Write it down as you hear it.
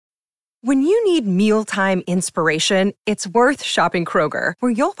When you need mealtime inspiration, it's worth shopping Kroger,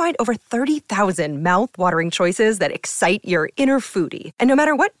 where you'll find over 30,000 mouth-watering choices that excite your inner foodie. And no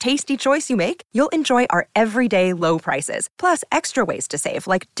matter what tasty choice you make, you'll enjoy our everyday low prices, plus extra ways to save,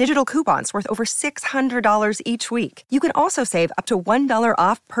 like digital coupons worth over $600 each week. You can also save up to $1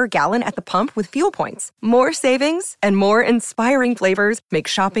 off per gallon at the pump with fuel points. More savings and more inspiring flavors make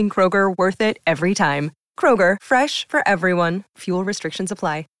shopping Kroger worth it every time. Kroger, fresh for everyone. Fuel restrictions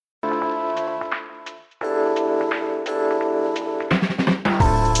apply.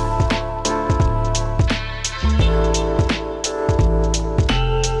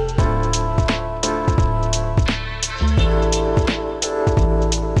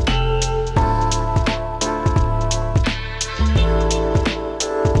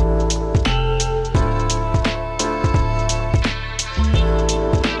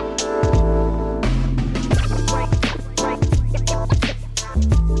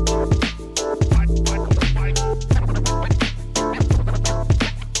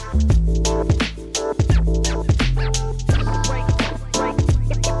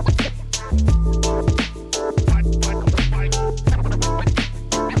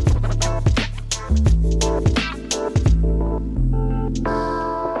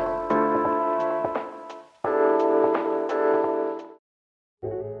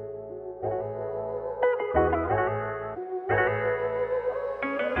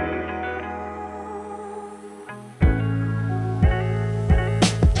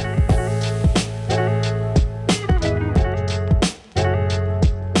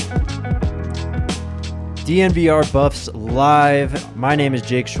 DNVR Buffs Live. My name is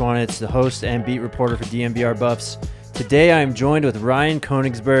Jake Schwanitz, the host and beat reporter for DNVR Buffs. Today I am joined with Ryan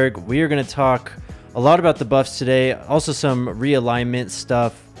Koenigsberg. We are going to talk a lot about the Buffs today, also some realignment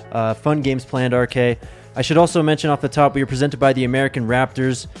stuff, fun games planned, RK. I should also mention off the top, we are presented by the American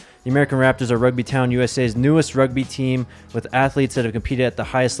Raptors. The American Raptors are Rugby Town USA's newest rugby team with athletes that have competed at the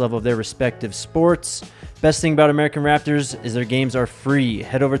highest level of their respective sports. Best thing about American Raptors is their games are free.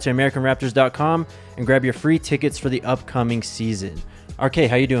 Head over to AmericanRaptors.com and grab your free tickets for the upcoming season. RK,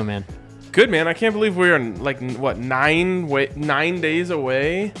 how you doing, man? Good, man. I can't believe we're like 9 days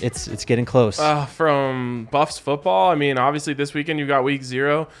away. It's getting close from Buffs football. I mean, obviously this weekend you got week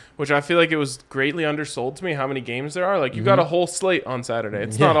 0, which I feel like it was greatly undersold to me how many games there are. Like you got a whole slate on Saturday.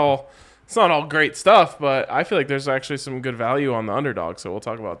 It's not all great stuff, but I feel like there's actually some good value on the underdog. So we'll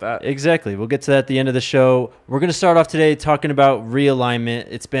talk about that. Exactly. We'll get to that at the end of the show. We're going to start off today talking about realignment.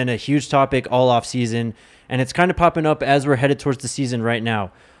 It's been a huge topic all off season, and it's kind of popping up as we're headed towards the season right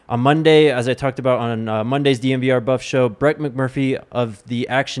now. On Monday, as I talked about on Monday's DNVR Buff show, Brett McMurphy of the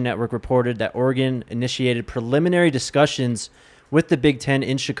Action Network reported that Oregon initiated preliminary discussions with the Big Ten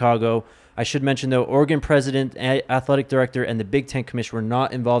in Chicago. I should mention, though, Oregon president, athletic director, and the Big Ten commission were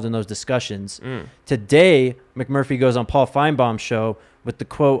not involved in those discussions. Today, McMurphy goes on Paul Feinbaum's show with the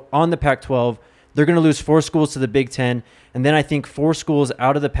quote, on the Pac-12, they're going to lose 4 schools to the Big Ten, and then I think 4 schools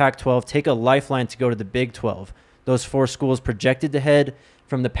out of the Pac-12 take a lifeline to go to the Big 12. Those 4 schools projected to head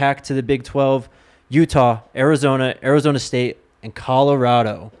from the Pac to the Big 12, Utah, Arizona, Arizona State, and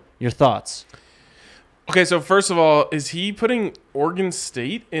Colorado. Your thoughts? Okay, so first of all, is he putting Oregon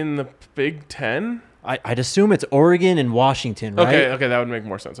State in the Big Ten? I'd assume it's Oregon and Washington, right? Okay, that would make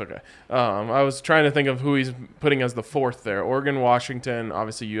more sense. Okay. I was trying to think of who he's putting as the 4th there. Oregon, Washington,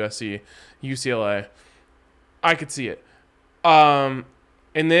 obviously USC, UCLA. I could see it.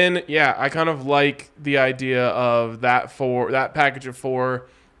 And then, yeah, I kind of like the idea of that package of 4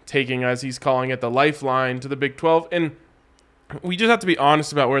 taking, as he's calling it, the lifeline to the Big 12. And we just have to be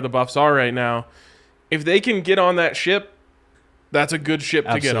honest about where the Buffs are right now. If they can get on that ship, that's a good ship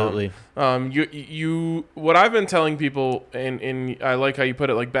to get on. Absolutely. What I've been telling people, and I like how you put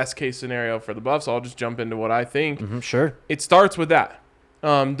it, like best case scenario for the Buffs. I'll just jump into what I think. Sure. It starts with that.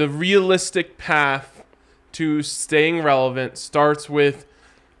 The realistic path to staying relevant starts with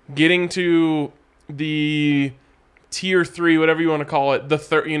getting to the tier 3, whatever you want to call it, the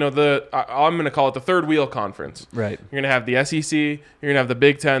third, I'm going to call it the third wheel conference. Right. You're going to have the SEC, you're going to have the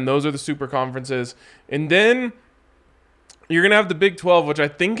Big Ten. Those are the super conferences. And then you're going to have the Big 12, which I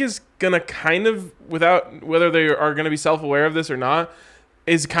think is going to kind of, without whether they are going to be self-aware of this or not,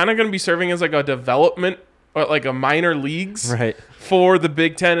 is kind of going to be serving as like a development, or like a minor leagues for the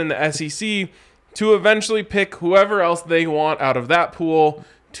Big Ten and the SEC to eventually pick whoever else they want out of that pool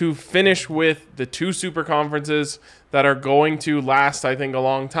to finish with the 2 super conferences that are going to last, I think, a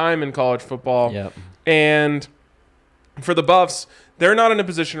long time in college football. Yep. And for the Buffs, they're not in a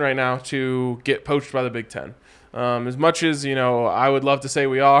position right now to get poached by the Big Ten. As much as, I would love to say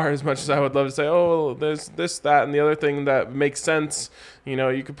we are, as much as I would love to say, oh, there's this, that, and the other thing that makes sense.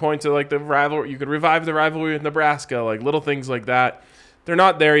 You could point to like the rivalry. You could revive the rivalry with Nebraska, like little things like that. They're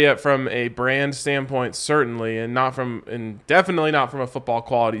not there yet from a brand standpoint, certainly, and definitely not from a football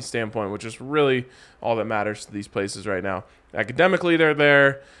quality standpoint, which is really all that matters to these places right now. Academically, they're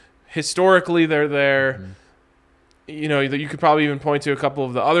there. Historically, they're there. Mm-hmm. You could probably even point to a couple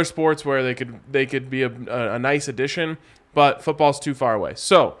of the other sports where they could be a nice addition, but football's too far away.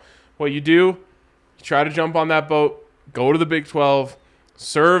 So what you do, you try to jump on that boat, go to the Big 12,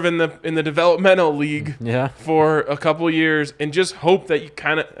 serve in the developmental league for a couple of years, and just hope that you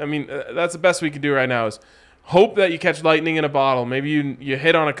that's the best we can do right now is hope that you catch lightning in a bottle. Maybe you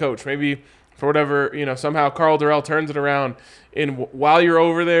hit on a coach. Maybe for whatever, somehow Carl Durrell turns it around. And while you're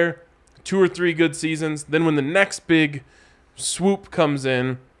over there, 2 or 3 good seasons. Then when the next big swoop comes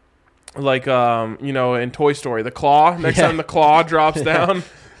in, like, in Toy Story, the claw, next time the claw drops down,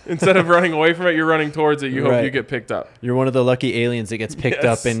 instead of running away from it, you're running towards it. You hope you get picked up. You're one of the lucky aliens that gets picked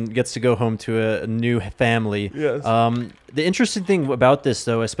up and gets to go home to a new family. Yes. The interesting thing about this,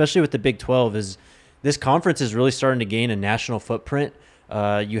 though, especially with the Big 12, is this conference is really starting to gain a national footprint.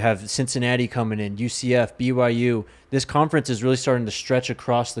 You have Cincinnati coming in, UCF, BYU. This conference is really starting to stretch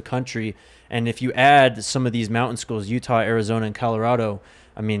across the country. And if you add some of these mountain schools, Utah, Arizona, and Colorado,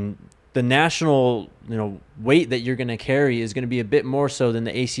 I mean, the national weight that you're going to carry is going to be a bit more so than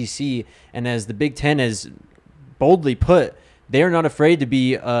the ACC. And as the Big Ten has boldly put, they are not afraid to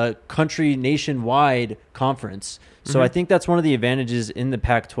be a country nationwide conference. So I think that's one of the advantages in the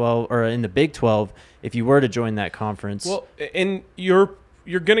Pac-12 or in the Big 12 if you were to join that conference. Well, and you're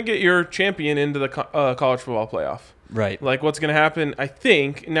going to get your champion into the college football playoff. Right. Like what's going to happen, I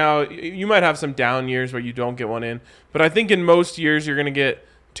think, now you might have some down years where you don't get one in, but I think in most years you're going to get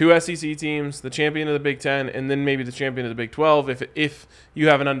 2 SEC teams, the champion of the Big 10, and then maybe the champion of the Big 12 if you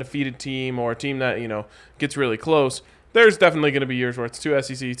have an undefeated team or a team that, gets really close. There's definitely going to be years where it's 2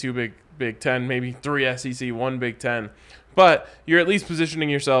 SEC, 2 Big 10, maybe 3 SEC, 1 Big 10. But you're at least positioning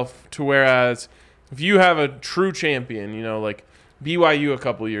yourself to whereas if you have a true champion, like BYU a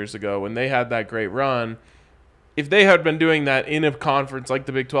couple years ago when they had that great run, if they had been doing that in a conference like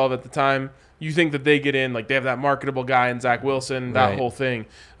the Big 12 at the time, you think that they get in, like they have that marketable guy in Zach Wilson, that whole thing.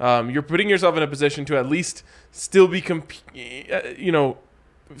 You're putting yourself in a position to at least still be,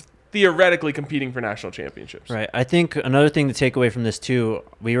 theoretically competing for national championships. Right. I think another thing to take away from this too,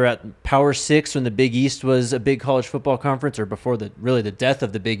 we were at Power 6 when the Big East was a big college football conference, or before the death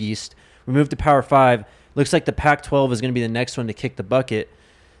of the Big East. We moved to Power 5. Looks like the Pac-12 is going to be the next one to kick the bucket.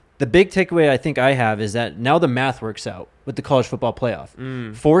 The big takeaway I think I have is that now the math works out with the college football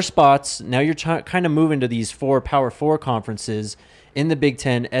playoff. 4 spots. Now you're kind of moving to these 4 Power 4 conferences in the Big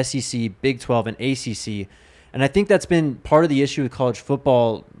 10, SEC, Big 12, and ACC. And I think that's been part of the issue with college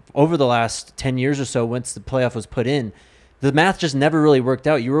football over the last 10 years or so once the playoff was put in. The math just never really worked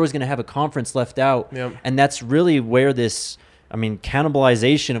out. You were always going to have a conference left out. Yep. And that's really where this,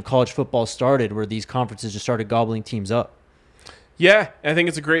 cannibalization of college football started, where these conferences just started gobbling teams up. Yeah, I think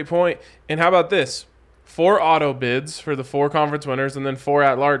it's a great point. And how about this? 4 auto bids for the 4 conference winners and then 4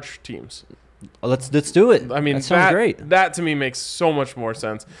 at-large teams. Let's do it. That sounds great. That to me makes so much more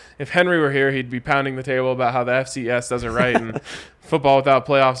sense. If Henry were here, he'd be pounding the table about how the FCS does it right and football without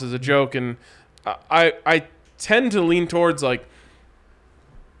playoffs is a joke. And I tend to lean towards like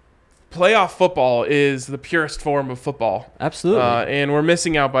playoff football is the purest form of football. Absolutely. And we're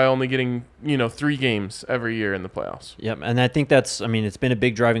missing out by only getting 3 games every year in the playoffs. Yep, and I think that's it's been a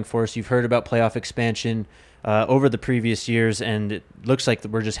big driving force. You've heard about playoff expansion over the previous years, and it looks like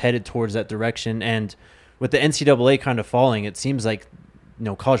we're just headed towards that direction. And with the NCAA kind of falling, it seems like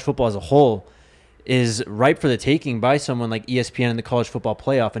college football as a whole is ripe for the taking by someone like ESPN and the College Football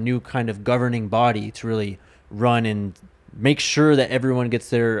Playoff, a new kind of governing body to really run and make sure that everyone gets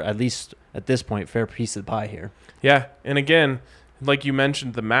their, at least at this point, fair piece of the pie here. Yeah, and again, like you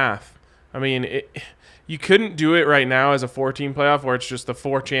mentioned, the math. You couldn't do it right now as a 4-team playoff where it's just the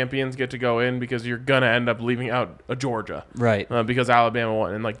 4 champions get to go in because you're going to end up leaving out a Georgia. Right. Because Alabama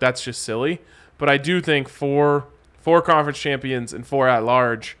won. And, that's just silly. But I do think 4 conference champions and 4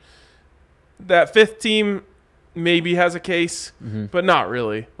 at-large, that 5th team maybe has a case, but not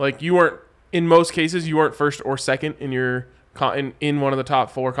really. In most cases, you weren't first or second in your in one of the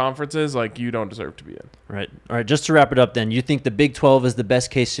top 4 conferences. You don't deserve to be in. Right. All right. Just to wrap it up, then, you think the Big 12 is the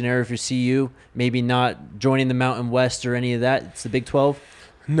best case scenario for CU? Maybe not joining the Mountain West or any of that. It's the Big 12.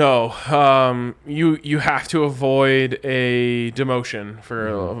 No. You have to avoid a demotion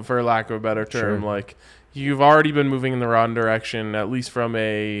for lack of a better term. Sure. You've already been moving in the wrong direction, at least from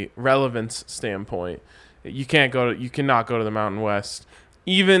a relevance standpoint. You cannot go to the Mountain West.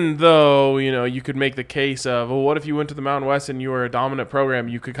 Even though, you could make the case of, well, what if you went to the Mountain West and you were a dominant program?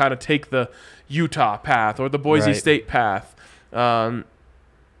 You could kind of take the Utah path or the Boise State path. It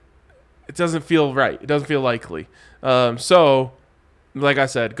doesn't feel right. It doesn't feel likely. So, like I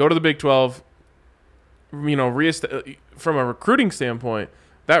said, go to the Big 12. From a recruiting standpoint,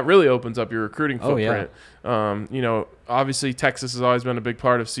 that really opens up your recruiting footprint. Obviously Texas has always been a big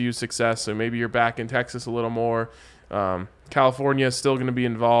part of CU's success, so maybe you're back in Texas a little more. California is still going to be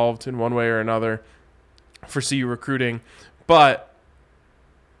involved in one way or another for CU recruiting, but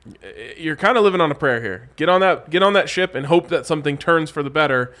you're kind of living on a prayer here. Get on that ship and hope that something turns for the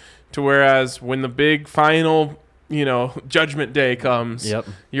better, to whereas when the big final judgment day comes,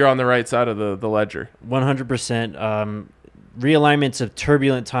 you're on the right side of the ledger. 100%. Realignment's a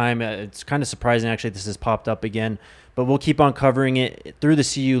turbulent time. It's kind of surprising, actually, this has popped up again, but we'll keep on covering it through the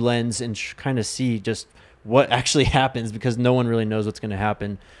CU lens and kind of see just what actually happens, because no one really knows what's going to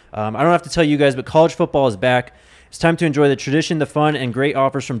happen. I don't have to tell you guys, but college football is back. It's time to enjoy the tradition, the fun, and great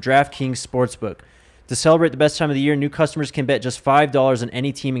offers from DraftKings Sportsbook. To celebrate the best time of the year, new customers can bet just $5 on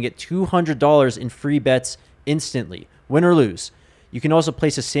any team and get $200 in free bets instantly, win or lose. You can also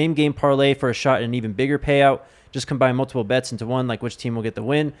place a same-game parlay for a shot at an even bigger payout. Just combine multiple bets into one, like which team will get the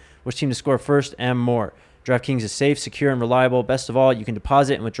win, which team to score first, and more. DraftKings is safe, secure, and reliable. Best of all, you can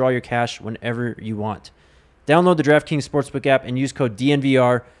deposit and withdraw your cash whenever you want. Download the DraftKings Sportsbook app and use code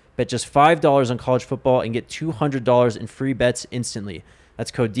DNVR. Bet just $5 on college football and get $200 in free bets instantly.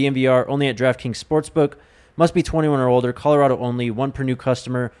 That's code DNVR, only at DraftKings Sportsbook. Must be 21 or older, Colorado only, one per new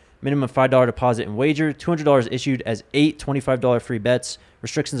customer. Minimum $5 deposit and wager. $200 issued as 8 $25 free bets.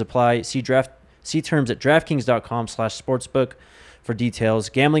 Restrictions apply. See terms at DraftKings.com/sportsbook for details.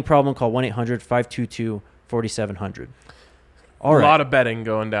 Gambling problem, call 1-800-522-4700. All right. A lot of betting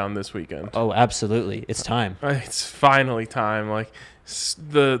going down this weekend. Oh, absolutely. It's time. It's finally time. Like,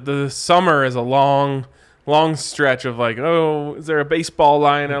 the summer is a long stretch of like, oh, is there a baseball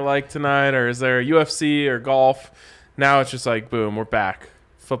line I like tonight, or is there a UFC or golf? Now it's just like, boom, we're back.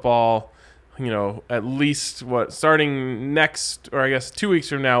 Football, at least starting next, or I guess 2 weeks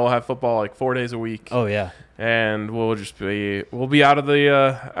from now, we'll have football like 4 days a week. Oh yeah. And we'll be out of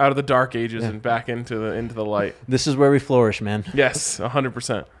the dark ages and back into the light. This is where we flourish, man. Yes,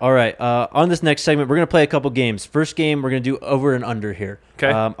 100%. All right. On this next segment, we're gonna play a couple games. First game, we're gonna do over and under here.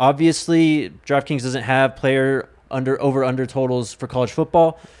 Okay. Obviously, DraftKings doesn't have player over totals for college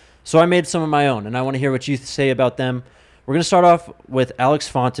football, so I made some of my own, and I want to hear what you say about them. We're gonna start off with Alex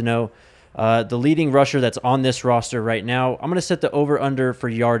Fontenot, the leading rusher that's on this roster right now. I'm gonna set the over under for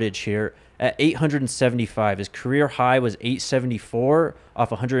yardage here at 875. His career high was 874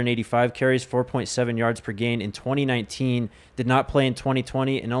 off 185 carries, 4.7 yards per gain in 2019. Did not play in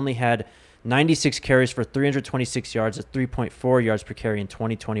 2020 and only had 96 carries for 326 yards at 3.4 yards per carry in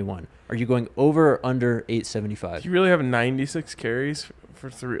 2021. Are you going over or under 875? Do you really have 96 carries for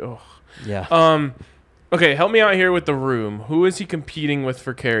three? Oh. Yeah. Okay, help me out here with the room. Who is he competing with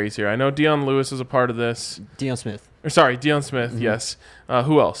for carries here? I know Dion Lewis is a part of this. Deion Smith. Dion Smith, yes.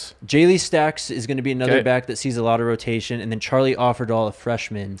 Who else? Jaylee Stacks is going to be another back that sees a lot of rotation. And then Charlie Offerdahl, a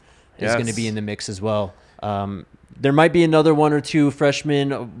freshman, is going to be in the mix as well. There might be another one or two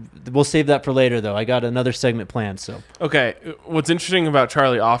freshmen. We'll save that for later, though. I got another segment planned. So okay, what's interesting about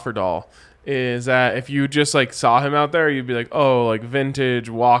Charlie Offerdahl is that if you just saw him out there, you'd be like, oh, like vintage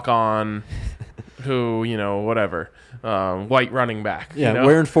walk-on who, whatever. White running back. Yeah,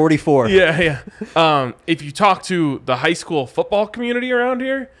 wearing 44. Yeah. If you talk to the high school football community around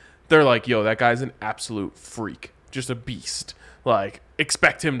here, they're like, yo, that guy's an absolute freak. Just a beast. Like,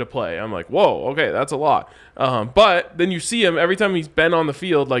 expect him to play. I'm like, whoa, okay, that's a lot. But then you see him every time he's been on the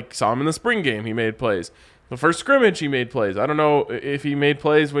field, like saw him in the spring game, he made plays. The first scrimmage, he made plays. I don't know if he made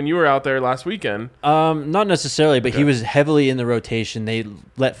plays when you were out there last weekend. Not necessarily, but he was heavily in the rotation. They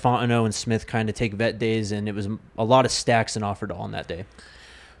let Fontenot and Smith kind of take vet days, and it was a lot of Stacks and Offerdahl on that day.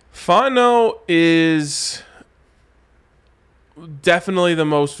 Fontenot is definitely the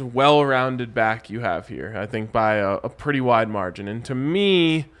most well-rounded back you have here, I think, by a pretty wide margin. And to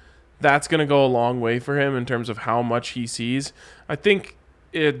me, that's going to go a long way for him in terms of how much he sees. I think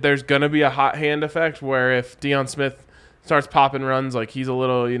there's going to be a hot hand effect where if Deion Smith starts popping runs, like he's a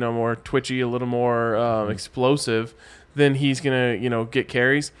little, more twitchy, a little more explosive, then he's going to, get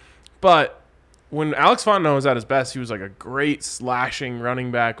carries. But when Alex Fontenot was at his best, he was like a great slashing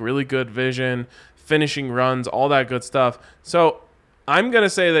running back, really good vision, finishing runs, all that good stuff. So I'm going to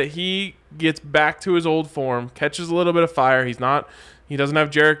say that he gets back to his old form, catches a little bit of fire. He doesn't have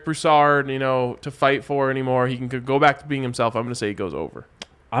Jarek Broussard, to fight for anymore. He can go back to being himself. I'm going to say he goes over.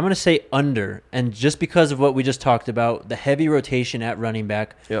 I'm going to say under. And just because of what we just talked about, the heavy rotation at running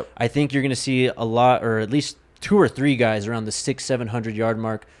back, I think you're going to see a lot, or at least 2 or 3 guys around the 600-700 yard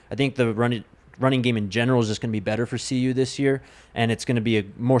mark. I think the running game in general is just going to be better for CU this year, and it's going to be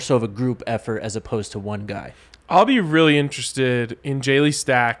more so of a group effort as opposed to one guy. I'll be really interested in Jaylee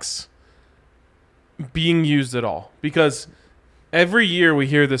Stacks being used at all, because every year we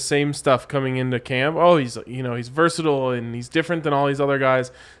hear the same stuff coming into camp. Oh, he's versatile and he's different than all these other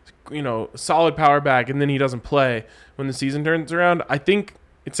guys. Solid power back, and then he doesn't play when the season turns around. I think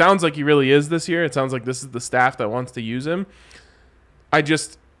it sounds like he really is this year. It sounds like this is the staff that wants to use him.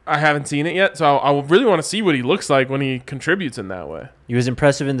 I haven't seen it yet, so I really want to see what he looks like when he contributes in that way. He was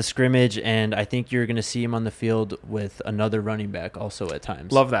impressive in the scrimmage, and I think you're going to see him on the field with another running back also at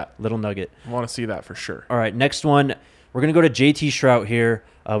times. Love that. Little nugget. I want to see that for sure. All right, next one. We're going to go to JT Shrout here.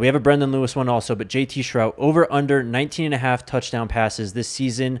 We have a Brendan Lewis one also, but JT Shrout, over under 19.5 touchdown passes this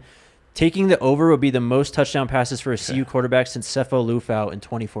season. Taking the over would be the most touchdown passes for a CU quarterback since Sefo Lufau in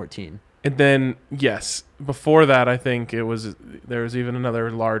 2014. And then, yes, before that, I think there was even another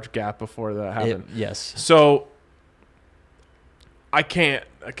large gap before that happened. Yes. So I can't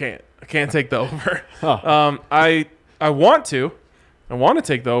take the over. Oh. I want to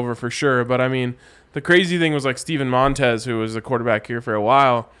take the over for sure, but I mean, the crazy thing was like Steven Montez, who was a quarterback here for a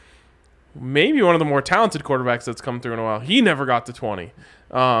while, maybe one of the more talented quarterbacks that's come through in a while. He never got to 20.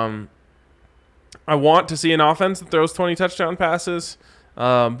 I want to see an offense that throws 20 touchdown passes,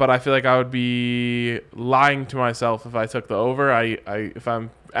 but I feel like I would be lying to myself if I took the over. If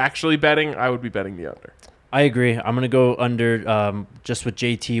I'm actually betting, I would be betting the under. I agree. I'm going to go under just with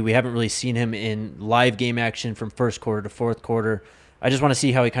JT. We haven't really seen him in live game action from first quarter to fourth quarter. I just want to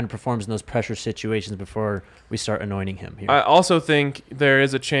see how he kind of performs in those pressure situations before we start anointing him here. I also think there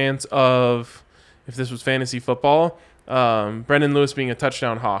is a chance of, if this was fantasy football, Brendan Lewis being a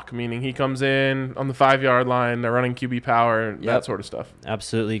touchdown hawk, meaning he comes in on the 5-yard line, they're running QB power, that sort of stuff.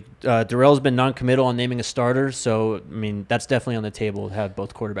 Absolutely. Darrell's been non-committal on naming a starter, so, I mean, that's definitely on the table to have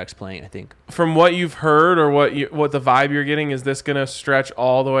both quarterbacks playing, I think. From what you've heard or what the vibe you're getting, is this going to stretch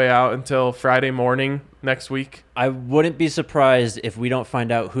all the way out until Friday morning next week? I wouldn't be surprised if we don't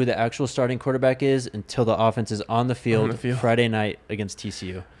find out who the actual starting quarterback is until the offense is on the field Friday night against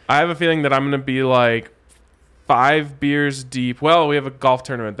TCU. I have a feeling that I'm going to be like 5 beers deep. Well, we have a golf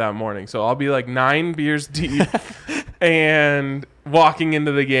tournament that morning, so I'll be like 9 beers deep and walking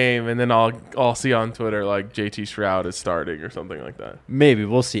into the game, and then I'll see on Twitter like JT Shrout is starting or something like that. Maybe.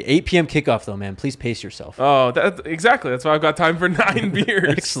 We'll see. 8 p.m. kickoff, though, man. Please pace yourself. Oh, exactly. That's why I've got time for 9 beers.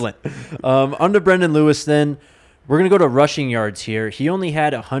 Excellent. Under Brendan Lewis, then, we're going to go to rushing yards here. He only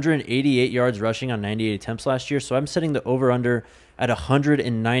had 188 yards rushing on 98 attempts last year, so I'm setting the over-under at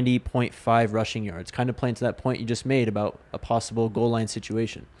 190.5 rushing yards, kind of playing to that point you just made about a possible goal line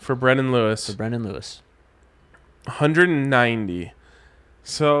situation. For Brendan Lewis. 190.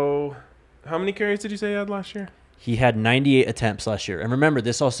 So how many carries did you say he had last year? He had 98 attempts last year. And remember,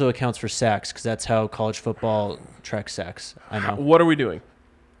 this also accounts for sacks because that's how college football tracks sacks. I know. What are we doing?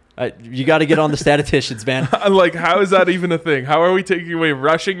 You got to get on the statisticians, man. Like, how is that even a thing? How are we taking away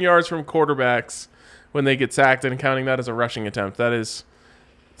rushing yards from quarterbacks when they get sacked and counting that as a rushing attempt? That is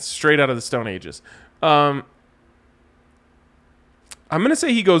straight out of the Stone Ages. I'm going to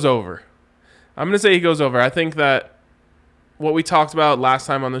say he goes over. I think that what we talked about last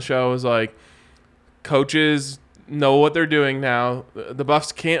time on the show is like coaches know what they're doing now. The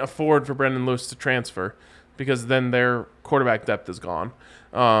Buffs can't afford for Brendan Lewis to transfer because then their quarterback depth is gone.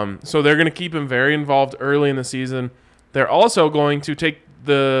 So they're going to keep him very involved early in the season. They're also going to take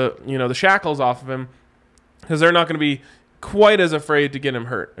the shackles off of him because they're not going to be quite as afraid to get him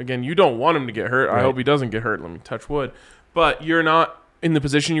hurt. Again, you don't want him to get hurt. Right. I hope he doesn't get hurt. Let me touch wood. But you're not in the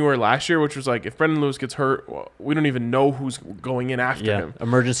position you were last year, which was like if Brendan Lewis gets hurt, we don't even know who's going in after him.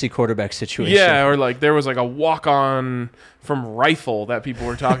 Emergency quarterback situation. Yeah, or like there was like a walk-on from Rifle that people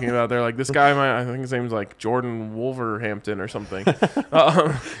were talking about. They're like, this guy, I think his name's like Jordan Wolverhampton or something.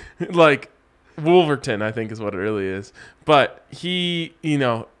 Like Wolverton, I think is what it really is. But they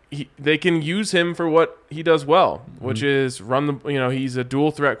can use him for what he does well, which is run the. He's a dual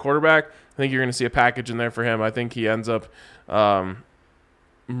threat quarterback. I think you're going to see a package in there for him. I think he ends up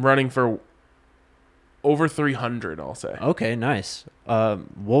running for over 300, I'll say. Okay, nice.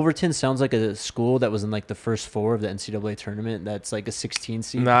 Wolverton sounds like a school that was in like the first 4 of the NCAA tournament. That's like a 16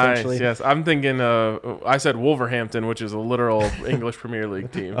 seed. Nice, yes. I'm thinking, I said Wolverhampton, which is a literal English Premier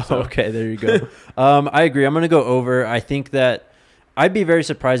League team. So. Okay, there you go. I agree. I'm going to go over. I think that I'd be very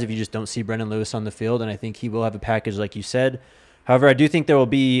surprised if you just don't see Brendan Lewis on the field, and I think he will have a package like you said. However, I do think there will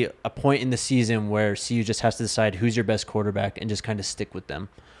be a point in the season where CU just has to decide who's your best quarterback and just kind of stick with them.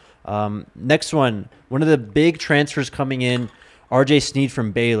 Next one of the big transfers coming in, RJ Sneed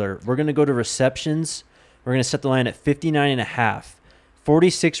from Baylor. We're going to go to receptions. We're going to set the line at 59.5.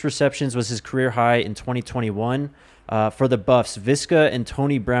 46 receptions was his career high in 2021. For the Buffs, Visca and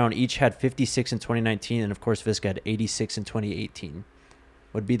Tony Brown each had 56 in 2019, and of course Visca had 86 in 2018.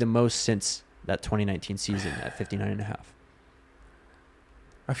 Would be the most since that 2019 season at 59.5.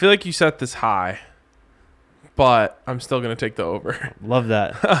 I feel like you set this high, but I'm still going to take the over. Love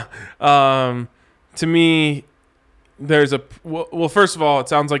that. To me, there's well, first of all, it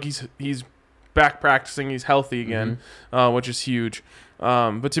sounds like he's back practicing. He's healthy again, which is huge.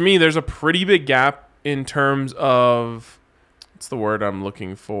 But to me, there's a pretty big gap in terms of, what's the word I'm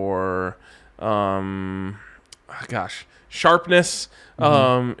looking for? Sharpness.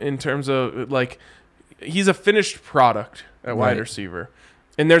 In terms of, like, he's a finished product at wide receiver.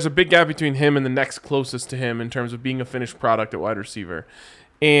 And there's a big gap between him and the next closest to him in terms of being a finished product at wide receiver.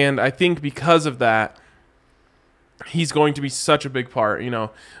 And I think because of that, he's going to be such a big part. You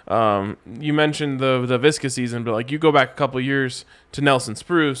mentioned the Visca season, but like you go back a couple of years to Nelson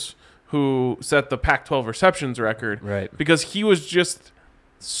Spruce, who set the Pac-12 receptions record, right? Because he was just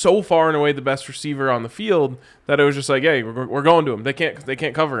so far and away the best receiver on the field that it was just like, hey, we're going to him. They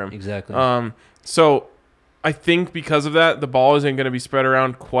can't cover him. Exactly. So I think because of that, the ball isn't going to be spread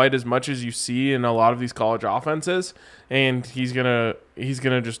around quite as much as you see in a lot of these college offenses, and he's gonna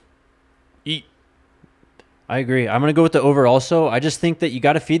just eat. I agree. I'm going to go with the over also. I just think that you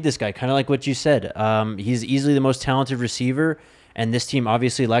got to feed this guy, kind of like what you said. He's easily the most talented receiver, and this team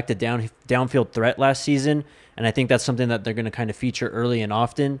obviously lacked a downfield threat last season, and I think that's something that they're going to kind of feature early and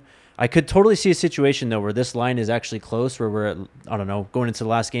often. I could totally see a situation, though, where this line is actually close, where we're at, I don't know, going into the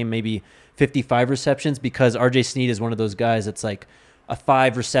last game, maybe 55 receptions, because RJ Sneed is one of those guys that's like a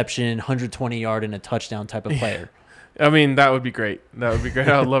 5-reception, 120-yard, and a touchdown type of player. I mean, that would be great. I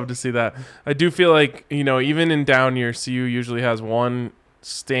would love to see that. I do feel like, even in down years, CU usually has one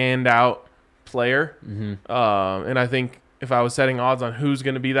standout player. And I think if I was setting odds on who's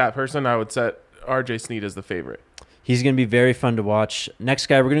going to be that person, I would set RJ Sneed as the favorite. He's going to be very fun to watch. Next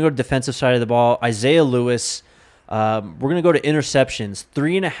guy, we're going to go to defensive side of the ball. Isaiah Lewis. We're going to go to interceptions.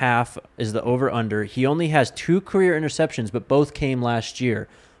 3.5 is the over-under. He only has 2 career interceptions, but both came last year.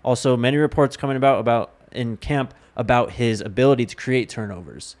 Also, many reports coming about in camp about his ability to create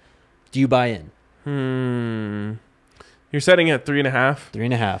turnovers. Do you buy in? You're setting it at 3.5?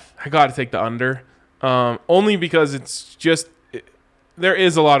 3.5. I got to take the under. Only because it's just there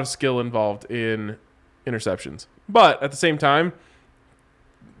is a lot of skill involved in interceptions. But at the same time,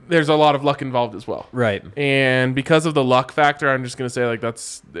 there's a lot of luck involved as well. Right. And because of the luck factor, I'm just going to say like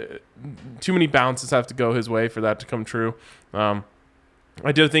that's too many bounces have to go his way for that to come true.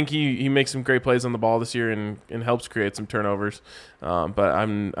 I do think he makes some great plays on the ball this year and helps create some turnovers. But I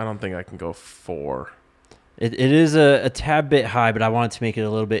don't think I can go 4. It is a tad bit high, but I wanted to make it a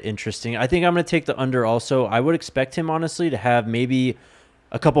little bit interesting. I think I'm going to take the under also. I would expect him, honestly, to have maybe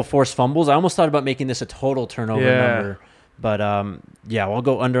a couple forced fumbles. I almost thought about making this a total turnover number. But, I'll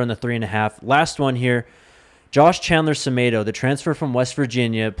go under on the 3.5. Last one here. Josh Chandler-Semedo, the transfer from West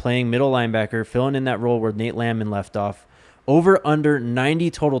Virginia, playing middle linebacker, filling in that role where Nate Landman left off. Over under 90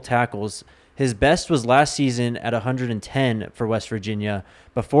 total tackles. His best was last season at 110 for West Virginia.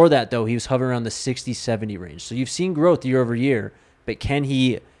 Before that, though, he was hovering around the 60-70 range. So you've seen growth year over year, but can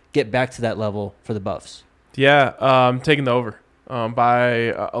he get back to that level for the Buffs? Yeah, I'm taking the over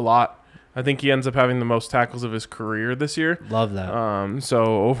by a lot. I think he ends up having the most tackles of his career this year. Love that.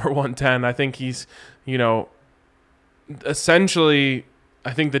 So over 110, I think he's, essentially,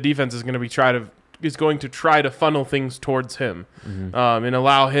 I think the defense is going to try to funnel things towards him and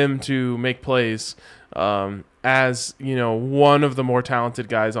allow him to make plays as, one of the more talented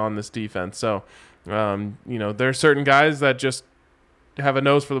guys on this defense. So, there are certain guys that just have a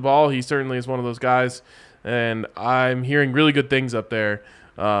nose for the ball. He certainly is one of those guys. And I'm hearing really good things up there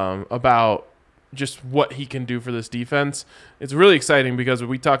about just what he can do for this defense. It's really exciting because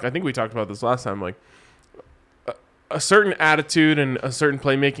I think we talked about this last time, like a certain attitude and a certain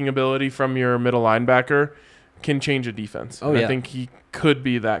playmaking ability from your middle linebacker can change a defense. I think he could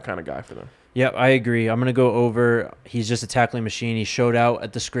be that kind of guy for them. Yeah, I agree. I'm going to go over. He's just a tackling machine. He showed out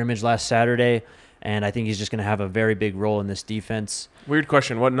at the scrimmage last Saturday, and I think he's just going to have a very big role in this defense. Weird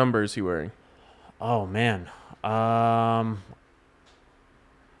question. What number is he wearing? Oh, man. I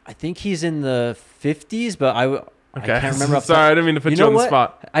think he's in the 50s, but Okay. I can't remember. Sorry, I didn't mean to put you, know on the what?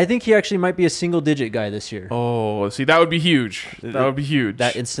 spot. I think he actually might be a single-digit guy this year. Oh, see, that would be huge. That would be huge.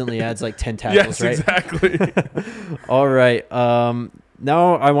 That instantly adds like 10 tackles, yes, right? exactly. All right.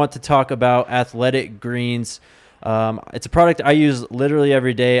 Now I want to talk about Athletic Greens. It's a product I use literally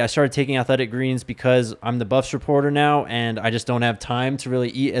every day. I started taking Athletic Greens because I'm the Buffs reporter now, and I just don't have time to really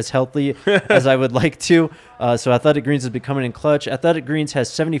eat as healthy as I would like to. So Athletic Greens has been coming in clutch. Athletic Greens has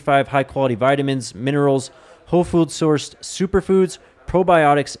 75 high-quality vitamins, minerals, whole food sourced superfoods,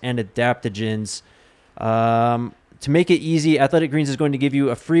 probiotics, and adaptogens. To make it easy, Athletic Greens is going to give you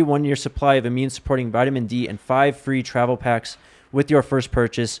a free 1-year supply of immune-supporting vitamin D and 5 free travel packs with your first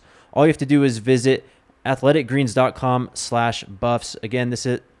purchase. All you have to do is visit athleticgreens.com/buffs. Again,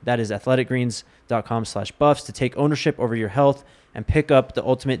 that is athleticgreens.com/buffs to take ownership over your health and pick up the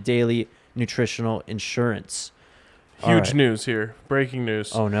ultimate daily nutritional insurance. Huge news here. Breaking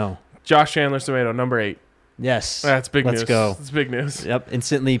news. Oh, no. Josh Chandler's tomato, number 8. Yes. That's big news. Let's go. That's big news. Yep.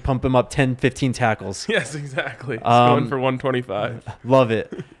 Instantly pump him up 10, 15 tackles. Yes, exactly. It's going for 125. Love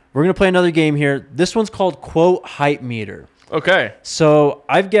it. We're going to play another game here. This one's called Quote Hype Meter. Okay. So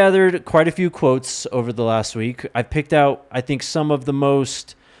I've gathered quite a few quotes over the last week. I've picked out, I think, some of the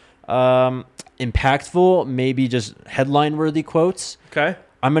most impactful, maybe just headline-worthy quotes. Okay.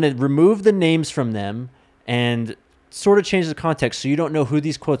 I'm going to remove the names from them and sort of change the context so you don't know who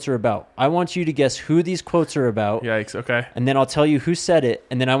these quotes are about. I want you to guess who these quotes are about. Yikes. Okay. And then I'll tell you who said it.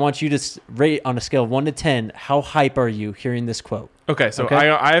 And then I want you to rate on a scale of 1 to 10, how hype are you hearing this quote? Okay. So Okay.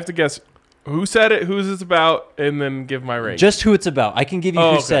 I have to guess who said it, who's this about, and then give my rating. Just who it's about. I can give you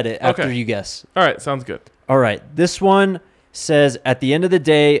who said it after you guess. All right. Sounds good. All right. This one says, at the end of the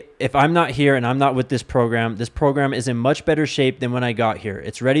day, if I'm not here and I'm not with this program is in much better shape than when I got here.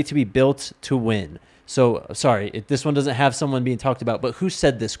 It's ready to be built to win. So, sorry, this one doesn't have someone being talked about, but who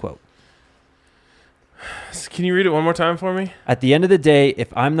said this quote? Can you read it one more time for me? At the end of the day,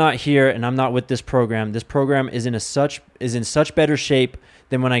 if I'm not here and I'm not with this program is in such better shape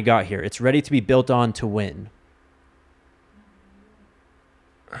than when I got here. It's ready to be built on to win.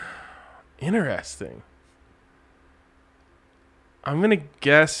 Interesting. I'm going to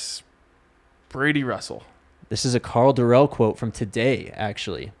guess Brady Russell. This is a Carl Durrell quote from today,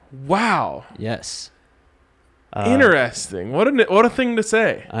 actually. Wow. Yes. Interesting. What a thing to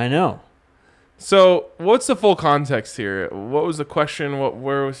say. I know. So, what's the full context here? What was the question?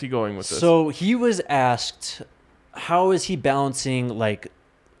 Where was he going with this? So he was asked, how is he balancing like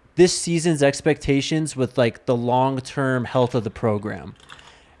this season's expectations with like the long-term health of the program?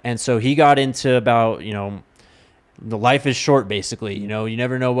 And so he got into about, the life is short, basically. You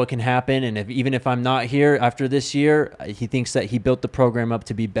never know what can happen. And even if I'm not here after this year, he thinks that he built the program up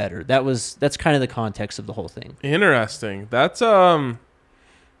to be better. That's kind of the context of the whole thing. Interesting. That sets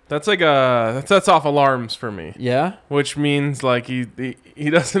off alarms for me. Yeah. Which means like he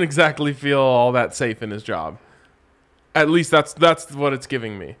doesn't exactly feel all that safe in his job. At least that's what it's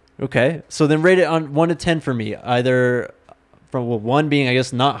giving me. Okay. So then rate it on 1 to 10 for me. Either from 1 being, I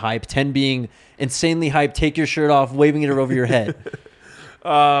guess, not hype, 10 being insanely hype, take your shirt off, waving it over your head.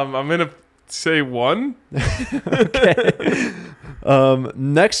 I'm going to say 1. Okay.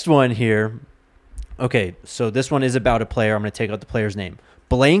 Next one here. Okay, so this one is about a player. I'm going to take out the player's name.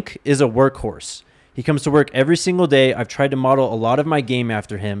 Blank is a workhorse. He comes to work every single day. I've tried to model a lot of my game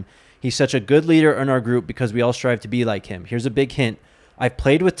after him. He's such a good leader in our group because we all strive to be like him. Here's a big hint. I've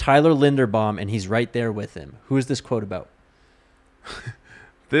played with Tyler Linderbaum, and he's right there with him. Who is this quote about?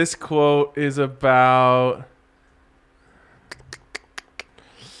 This quote is about...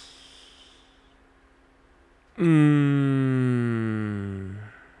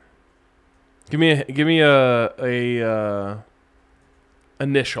 Give me a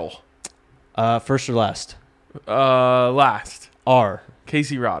initial. First or last? Last. R.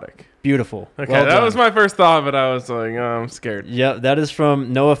 Casey Roddick. Beautiful. Okay, Well that done. was my first thought, but I was like, I'm scared. Yeah, that is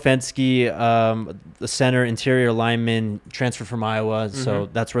from Noah Fenske, the center, interior lineman, transfer from Iowa. So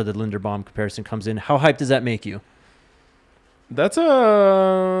that's where the Linderbaum comparison comes in. How hyped does that make you? That's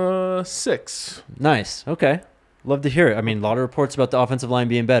a 6. Nice. Okay. Love to hear it. I mean, a lot of reports about the offensive line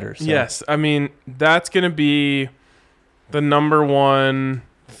being better. So. Yes, I mean, that's going to be the number one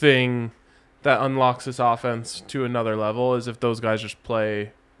thing that unlocks this offense to another level is if those guys just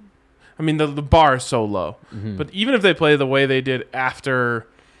play. I mean, the bar is so low. Mm-hmm. But even if they play the way they did after,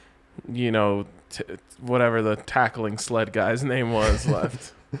 whatever the tackling sled guy's name was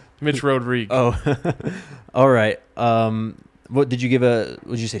left. Mitch Rodriguez. Oh, all right. What did you give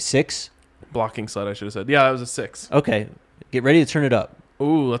would you say 6? Blocking sled, I should have said. Yeah, that was a 6. Okay. Get ready to turn it up.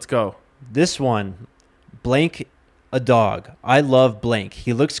 Ooh, let's go. This one, blank a dog. I love blank.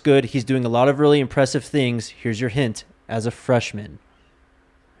 He looks good. He's doing a lot of really impressive things. Here's your hint as a freshman.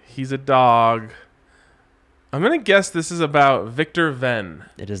 He's a dog. I'm going to guess this is about Victor Venn.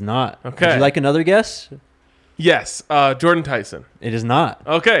 It is not. Okay. Would you like another guess? Yes, Jordan Tyson. It is not.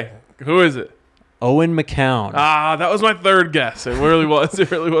 Okay, who is it? Owen McCown. That was my third guess. It really was. It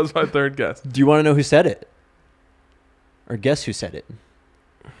really was my third guess. Do you want to know who said it? Or guess who said it?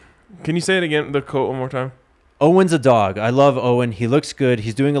 Can you say it again, the quote one more time? Owen's a dog. I love Owen. He looks good.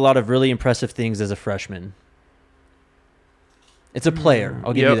 He's doing a lot of really impressive things as a freshman. It's a player.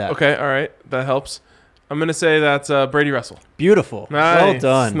 I'll give you that. Okay, all right. That helps. I'm going to say that's Brady Russell. Beautiful. Nice. Well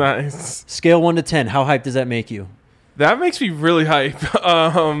done. Nice. Scale 1 to 10. How hyped does that make you? That makes me really hype.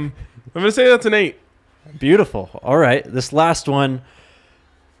 I'm going to say that's an 8. Beautiful. All right. This last one.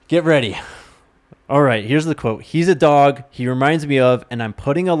 Get ready. All right. Here's the quote. He's a dog. He reminds me of, and I'm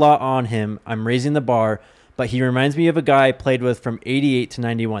putting a lot on him. I'm raising the bar, but he reminds me of a guy I played with from 88 to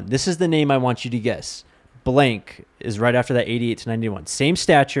 91. This is the name I want you to guess. Blank is right after that 88 to 91. Same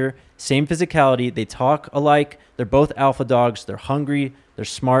stature, same physicality. They talk alike. They're both alpha dogs. They're hungry. They're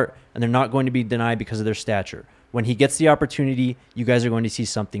smart, and they're not going to be denied because of their stature. When he gets the opportunity, you guys are going to see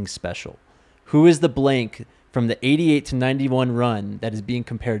something special. Who is the blank from the 88 to 91 run that is being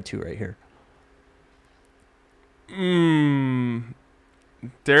compared to right here? Darian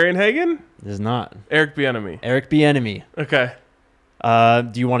Hagan? It is not. Eric Bieniemy. Eric Bieniemy. Okay.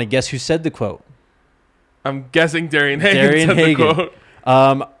 Do you want to guess who said the quote? I'm guessing Darian Hagan Darian said Hagan. the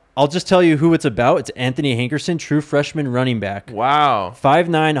quote. I'll just tell you who it's about. It's Anthony Hankerson, true freshman running back. Wow. 5'9",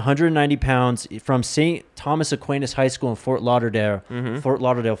 190 pounds from St. Thomas Aquinas High School in Fort Lauderdale,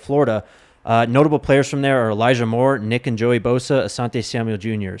 Florida. Notable players from there are Elijah Moore, Nick and Joey Bosa, Asante Samuel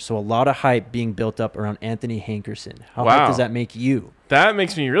Jr. So a lot of hype being built up around Anthony Hankerson. How hype does that make you? That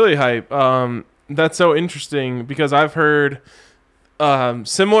makes me really hype. That's so interesting because I've heard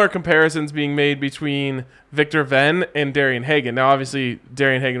similar comparisons being made between Victor Venn and Darian Hagan. Now, obviously,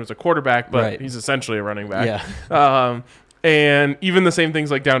 Darian Hagan was a quarterback, but he's essentially a running back. Yeah. And even the same things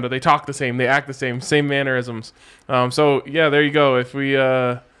like down to they talk the same, they act the same mannerisms. So, yeah, there you go. If we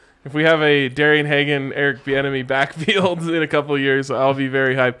have a Darian Hagan, Eric Bieniemy backfield in a couple of years, I'll be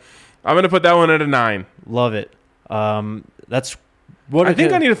very hyped. I'm going to put that one at a 9. Love it. That's what I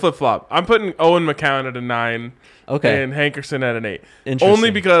think I need a flip-flop. I'm putting Owen McCown at a 9 okay. and Hankerson at an 8. Interesting.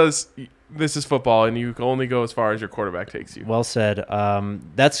 Only because this is football and you can only go as far as your quarterback takes you. Well said.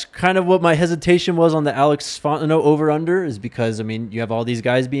 That's kind of what my hesitation was on the Alex Fontenot over-under is because, I mean, you have all these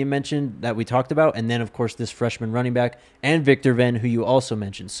guys being mentioned that we talked about, and then, of course, this freshman running back and Victor Venn, who you also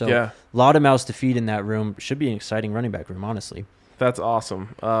mentioned. So a lot of mouths to feed in that room. Should be an exciting running back room, honestly. That's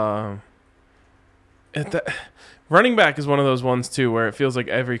awesome. Running back is one of those ones, too, where it feels like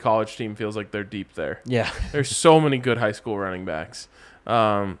every college team feels like they're deep there. Yeah. There's so many good high school running backs.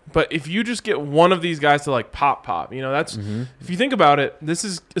 But if you just get one of these guys to like pop, you know, that's if you think about it, this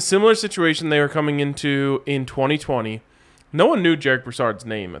is a similar situation they were coming into in 2020. No one knew Jarek Broussard's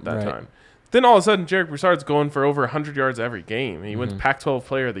name at that time. Then all of a sudden, Jarek Broussard's going for over 100 yards every game. He wins Pac-12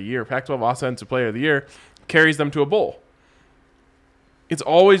 Player of the Year, Pac-12 Offensive Player of the Year, carries them to a bowl. It's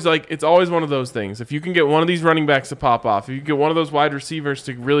always one of those things. If you can get one of these running backs to pop off, if you get one of those wide receivers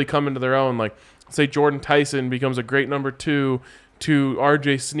to really come into their own, like say Jordan Tyson becomes a great number 2 to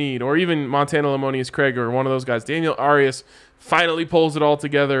RJ Sneed, or even Montana Lamonius Craig, or one of those guys. Daniel Arias finally pulls it all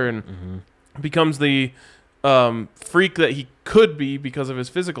together and becomes the freak that he could be because of his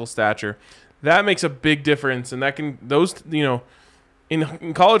physical stature. That makes a big difference, and that can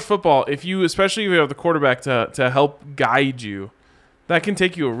in college football, especially if you have the quarterback to help guide you, that can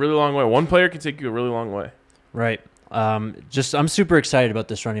take you a really long way. One player can take you a really long way. Right. I'm super excited about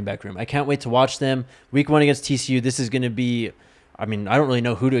this running back room. I can't wait to watch them. Week 1 against TCU, this is going to be, I mean, I don't really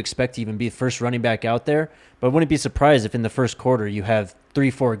know who to expect to even be the first running back out there, but I wouldn't be surprised if in the first quarter you have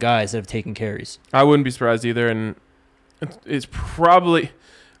 3-4 guys that have taken carries. I wouldn't be surprised either, and it's probably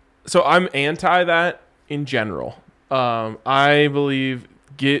 – so I'm anti that in general. I believe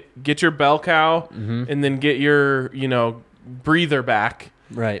get your bell cow and then get your, breather back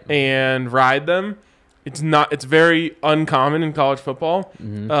and ride them. It's very uncommon in college football.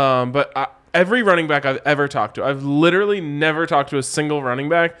 But every running back I've ever talked to, I've literally never talked to a single running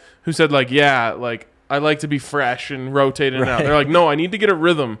back who said I like to be fresh and rotate in and out. They're like, no, I need to get a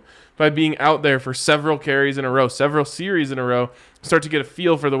rhythm by being out there for several carries in a row, several series in a row, start to get a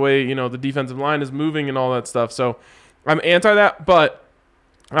feel for the way, the defensive line is moving and all that stuff. So I'm anti that, but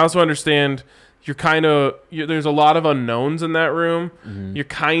I also understand there's a lot of unknowns in that room. You're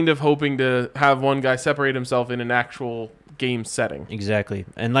kind of hoping to have one guy separate himself in an actual game setting. Exactly.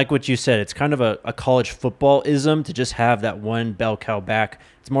 And like what you said, it's kind of a college football-ism to just have that one bell cow back.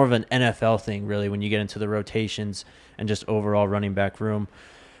 It's more of an NFL thing, really, when you get into the rotations and just overall running back room.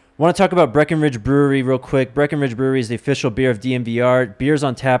 I want to talk about Breckenridge Brewery real quick. Breckenridge Brewery is the official beer of DNVR. Beers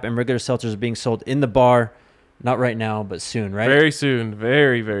on tap and regular seltzers are being sold in the bar. Not right now, but soon, right? Very soon.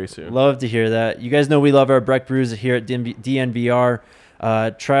 Very, very soon. Love to hear that. You guys know we love our Breck Brews here at DNVR.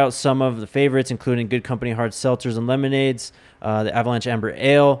 Try out some of the favorites, including Good Company Hard Seltzers and Lemonades, the Avalanche Amber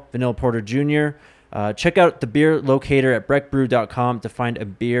Ale, Vanilla Porter Jr. Check out the beer locator at breckbrew.com to find a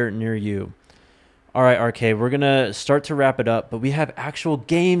beer near you. All right, RK, we're going to start to wrap it up, but we have actual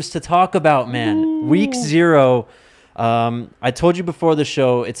games to talk about, man. Ooh. Week 0. I told you before the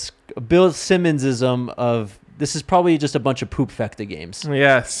show, it's Bill Simmons-ism of this is probably just a bunch of poop fecta games.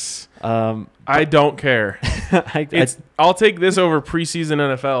 Yes. I don't care. I'll take this over preseason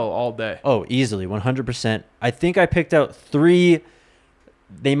NFL all day. Oh, easily, 100%. I think I picked out 3.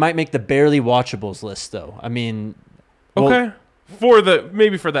 They might make the barely watchables list, though. I mean, okay.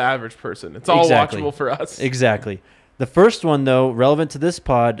 Maybe for the average person. It's all watchable for us. Exactly. The first one, though, relevant to this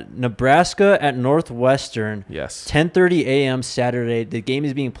pod, Nebraska at Northwestern. Yes. 10:30 a.m. Saturday. The game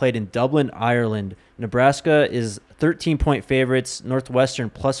is being played in Dublin, Ireland. Nebraska is 13-point favorites. Northwestern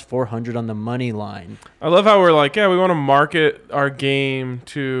plus 400 on the money line. I love how we're like, we want to market our game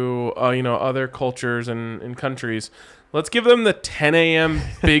to other cultures and countries. Let's give them the 10 a.m.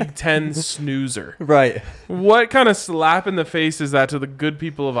 Big Ten snoozer. Right. What kind of slap in the face is that to the good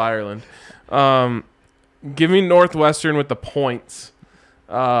people of Ireland? Give me Northwestern with the points.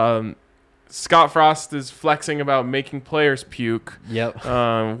 Scott Frost is flexing about making players puke. Yep. We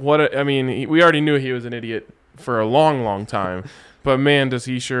already knew he was an idiot for a long, long time. But, man, does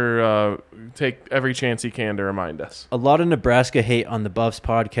he sure take every chance he can to remind us. A lot of Nebraska hate on the Buffs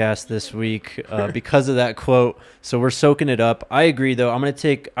podcast this week because of that quote, so we're soaking it up. I agree, though.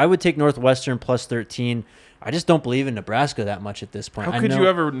 I would take Northwestern plus 13. I just don't believe in Nebraska that much at this point. How could you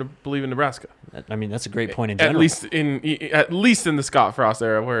ever believe in Nebraska? I mean, that's a great point in general. At least in the Scott Frost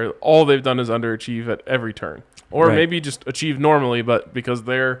era, where all they've done is underachieve at every turn. Or maybe just achieve normally, but because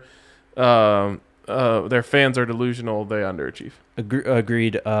their fans are delusional, they underachieve.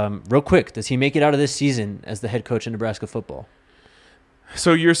 Agreed. Real quick, does he make it out of this season as the head coach in Nebraska football?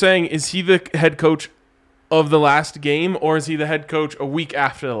 So you're saying, is he the head coach of the last game, or is he the head coach a week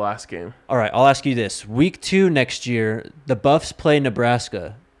after the last game? All right, I'll ask you this. Week 2 next year, the Buffs play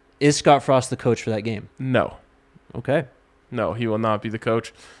Nebraska. Is Scott Frost the coach for that game? No. Okay. No, he will not be the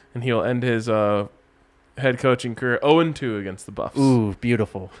coach, and he'll end his head coaching career 0-2 against the Buffs. Ooh,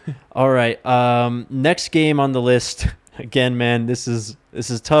 beautiful. All right, next game on the list. Again, man, this is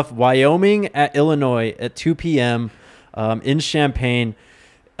tough. Wyoming at Illinois at 2 p.m. In Champaign.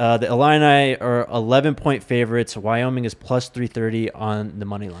 The Illini are 11-point favorites. Wyoming is plus 330 on the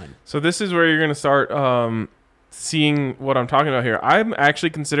money line. So this is where you're going to start seeing what I'm talking about here. I'm actually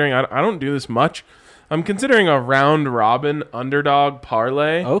considering, I don't do this much, I'm considering a round-robin underdog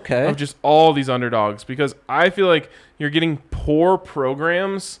parlay of just all these underdogs, because I feel like you're getting poor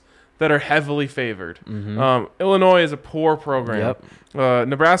programs that are heavily favored. Mm-hmm. Illinois is a poor program. Yep.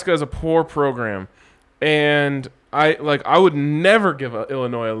 Nebraska is a poor program. And I would never give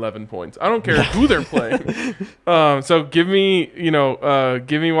Illinois 11 points. I don't care who they're playing. So give me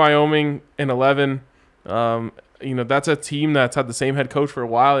Wyoming in 11. That's a team that's had the same head coach for a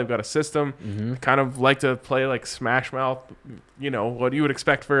while. They've got a system. Mm-hmm. Kind of like to play like smash mouth, what you would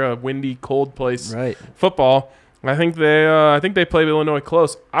expect for a windy, cold place football. I think they play Illinois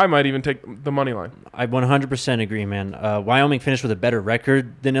close. I might even take the money line. I 100% agree, man. Wyoming finished with a better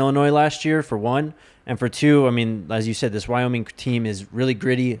record than Illinois last year, for one. And for two, I mean, as you said, this Wyoming team is really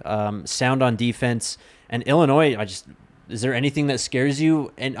gritty, sound on defense. And Illinois, is there anything that scares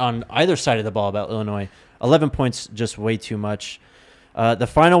you on either side of the ball about Illinois? 11 points, just way too much. The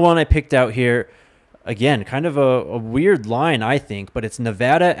final one I picked out here, again, kind of a weird line, I think, but it's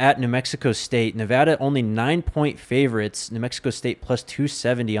Nevada at New Mexico State. Nevada only 9-point favorites. New Mexico State plus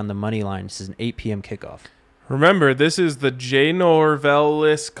 270 on the money line. This is an 8 p.m. kickoff. Remember, this is the Jay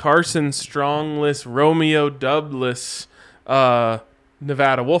Norvell-less, Carson Strong-less, Romeo Dub-less Nevada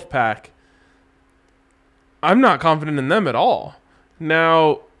Wolfpack. I'm not confident in them at all.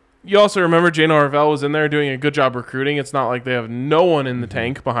 Now, you also remember Jay Norvell was in there doing a good job recruiting. It's not like they have no one in the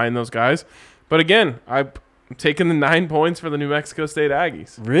tank behind those guys. But again, I'm taking the 9 points for the New Mexico State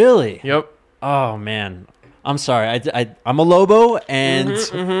Aggies. Really? Yep. Oh, man. I'm sorry. I'm a Lobo, and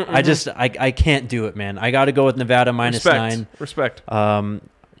I can't do it, man. I got to go with Nevada minus 9. Respect.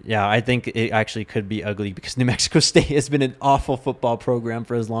 Yeah, I think it actually could be ugly because New Mexico State has been an awful football program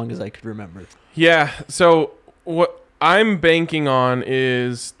for as long as I could remember. Yeah. So what I'm banking on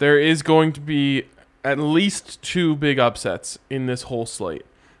is there is going to be at least 2 big upsets in this whole slate.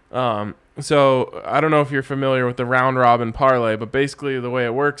 So I don't know if you're familiar with the round robin parlay, but basically the way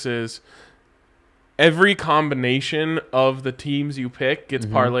it works is every combination of the teams you pick gets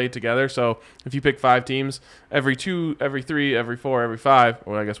parlayed together. So if you pick 5 teams, every 2, every 3, every 4, every 5,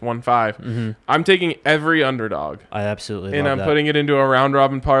 or I guess 1-5, I'm taking every underdog. I absolutely and love I'm that. putting it into a round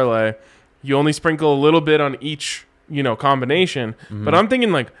robin parlay. You only sprinkle a little bit on each, combination. But I'm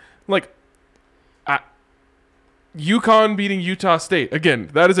thinking like UConn beating Utah State. Again,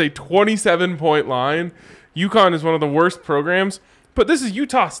 that is a 27-point line. UConn is one of the worst programs, but this is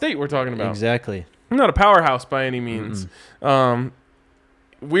Utah State we're talking about. Exactly. I'm not a powerhouse by any means.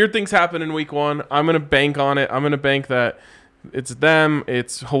 Weird things happen in week 1. I'm going to bank on it. I'm going to bank that it's them.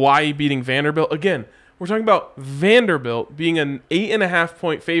 It's Hawaii beating Vanderbilt. Again, we're talking about Vanderbilt being an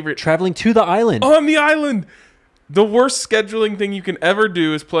 8.5-point favorite. Traveling to the island. On the island. The worst scheduling thing you can ever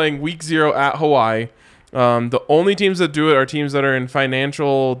do is playing week 0 at Hawaii. The only teams that do it are teams that are in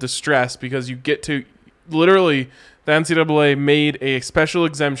financial distress because you get to literally the NCAA made a special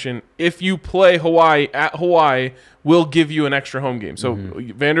exemption. If you play Hawaii at Hawaii, we'll give you an extra home game. So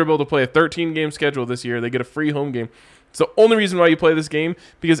Vanderbilt will play a 13-game schedule this year. They get a free home game. It's the only reason why you play this game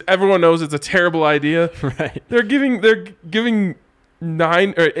because everyone knows it's a terrible idea. Right. They're giving 9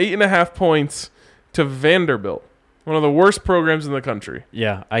 or 8.5 points to Vanderbilt. One of the worst programs in the country.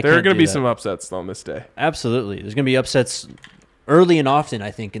 Yeah, there are going to be some upsets on this day. Absolutely. There's going to be upsets early and often, I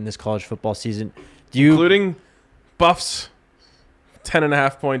think, in this college football season. Including Buffs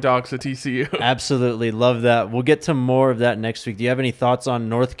 10.5-point dogs to TCU. Absolutely. Love that. We'll get to more of that next week. Do you have any thoughts on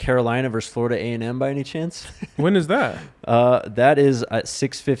North Carolina versus Florida A&M by any chance? When is that? That is at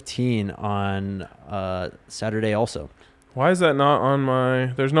 6:15 on Saturday also. Why is that not on my...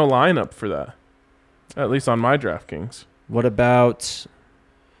 There's no lineup for that. At least on my DraftKings. What about...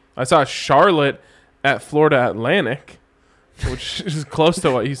 I saw Charlotte at Florida Atlantic, which is close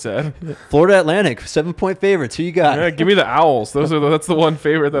to what you said. Florida Atlantic, 7-point favorites. Who you got? Yeah, give me the Owls. That's the one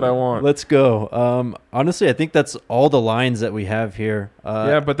favorite that I want. Let's go. Honestly, I think that's all the lines that we have here.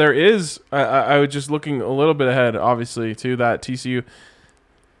 Yeah, but there is... I was just looking a little bit ahead, obviously, to that TCU.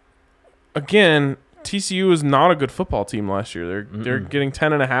 Again... TCU was not a good football team last year. They're getting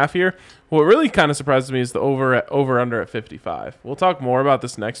 10.5 here. What really kind of surprises me is the over under at 55. We'll talk more about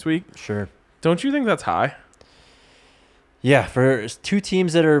this next week. Sure. Don't you think that's high? Yeah, for 2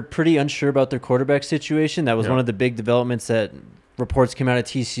 teams that are pretty unsure about their quarterback situation, that was one of the big developments that reports came out of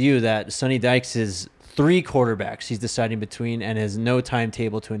TCU that Sonny Dykes is 3 quarterbacks he's deciding between and has no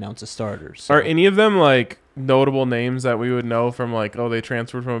timetable to announce a starter. So. Are any of them like notable names that we would know from like, oh, they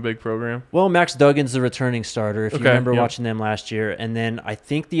transferred from a big program? Well, Max Duggan's the returning starter, if you remember watching them last year. And then I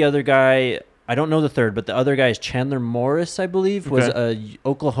think the other guy, I don't know the third, but the other guy is Chandler Morris, I believe, was a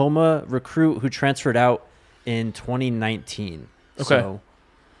Oklahoma recruit who transferred out in 2019. Okay. So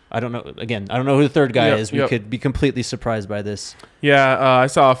I don't know. Again, I don't know who the third guy is. We could be completely surprised by this. Yeah, I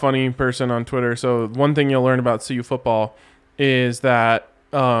saw a funny person on Twitter. So one thing you'll learn about CU football is that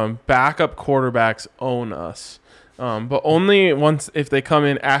backup quarterbacks own us, but only once if they come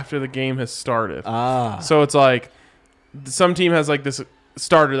in after the game has started. So it's like some team has like this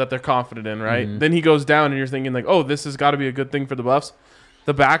starter that they're confident in, right? Then he goes down and you're thinking like, oh, this has got to be a good thing for the Buffs.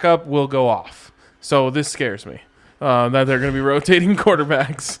 The backup will go off. So this scares me that they're going to be rotating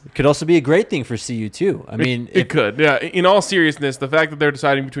quarterbacks. It could also be a great thing for CU too. I mean, it could. Yeah. In all seriousness, the fact that they're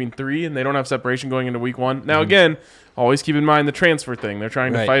deciding between 3 and they don't have separation going into week 1. Now, again, always keep in mind the transfer thing. They're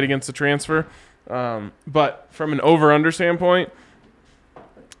trying to fight against the transfer. But from an over-under standpoint,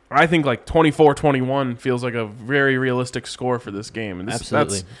 I think like 24-21 feels like a very realistic score for this game. And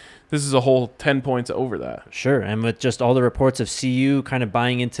Absolutely. This is a whole 10 points over that. Sure. And with just all the reports of CU kind of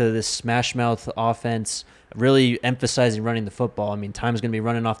buying into this smash mouth offense, really emphasizing running the football. I mean, time's going to be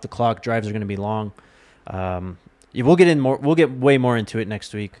running off the clock. Drives are going to be long. We'll get way more into it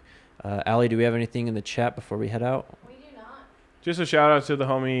next week. Allie, do we have anything in the chat before we head out? We do not. Just a shout out to the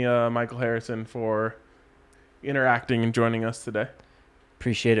homie Michael Harrison for interacting and joining us today.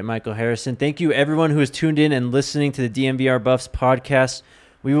 Appreciate it, Michael Harrison. Thank you, everyone who has tuned in and listening to the DMVR Buffs podcast.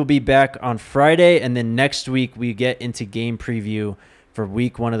 We will be back on Friday, and then next week we get into game preview for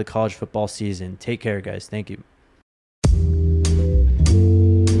week 1 of the college football season. Take care, guys. Thank you.